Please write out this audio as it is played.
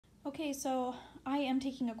Okay, so I am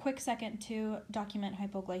taking a quick second to document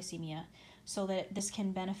hypoglycemia so that this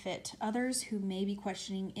can benefit others who may be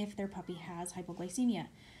questioning if their puppy has hypoglycemia.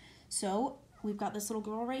 So we've got this little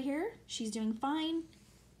girl right here. She's doing fine.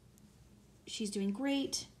 She's doing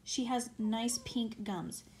great. She has nice pink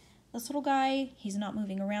gums. This little guy, he's not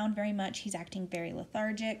moving around very much. He's acting very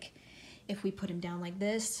lethargic. If we put him down like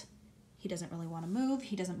this, he doesn't really want to move.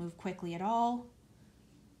 He doesn't move quickly at all.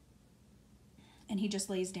 And he just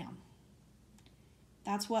lays down.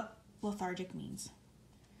 That's what lethargic means.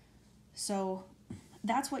 So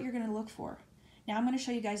that's what you're going to look for. Now I'm going to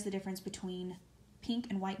show you guys the difference between pink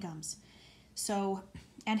and white gums. So,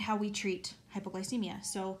 and how we treat hypoglycemia.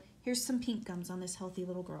 So here's some pink gums on this healthy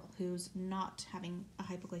little girl who's not having a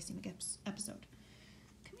hypoglycemic episode.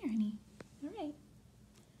 Come here, honey. All right.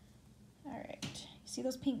 All right. See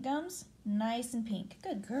those pink gums? Nice and pink.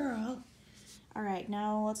 Good girl. All right,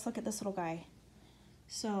 now let's look at this little guy.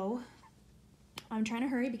 So I'm trying to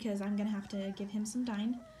hurry because I'm going to have to give him some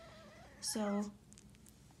dine. So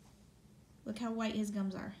look how white his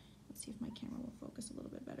gums are. Let's see if my camera will focus a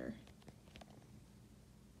little bit better.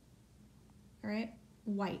 All right,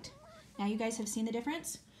 white. Now you guys have seen the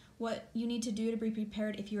difference. What you need to do to be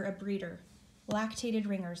prepared if you're a breeder. Lactated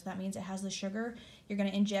ringers, that means it has the sugar. You're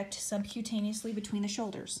going to inject subcutaneously between the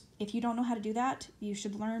shoulders. If you don't know how to do that, you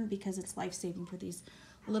should learn because it's life-saving for these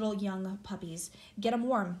little young puppies. Get them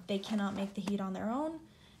warm. They cannot make the heat on their own.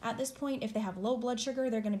 At this point, if they have low blood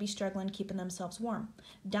sugar, they're going to be struggling keeping themselves warm.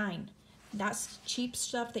 Dine. That's cheap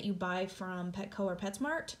stuff that you buy from Petco or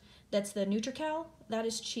PetSmart. That's the NutriCal. That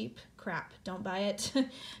is cheap crap. Don't buy it.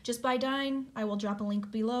 Just buy Dine. I will drop a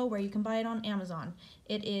link below where you can buy it on Amazon.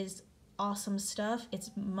 It is awesome stuff.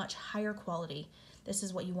 It's much higher quality. This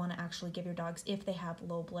is what you want to actually give your dogs if they have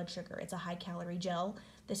low blood sugar. It's a high calorie gel.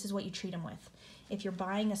 This is what you treat them with. If you're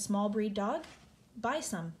buying a small breed dog, buy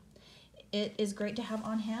some. It is great to have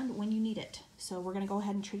on hand when you need it. So we're going to go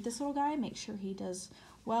ahead and treat this little guy, make sure he does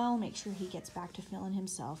well, make sure he gets back to feeling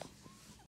himself.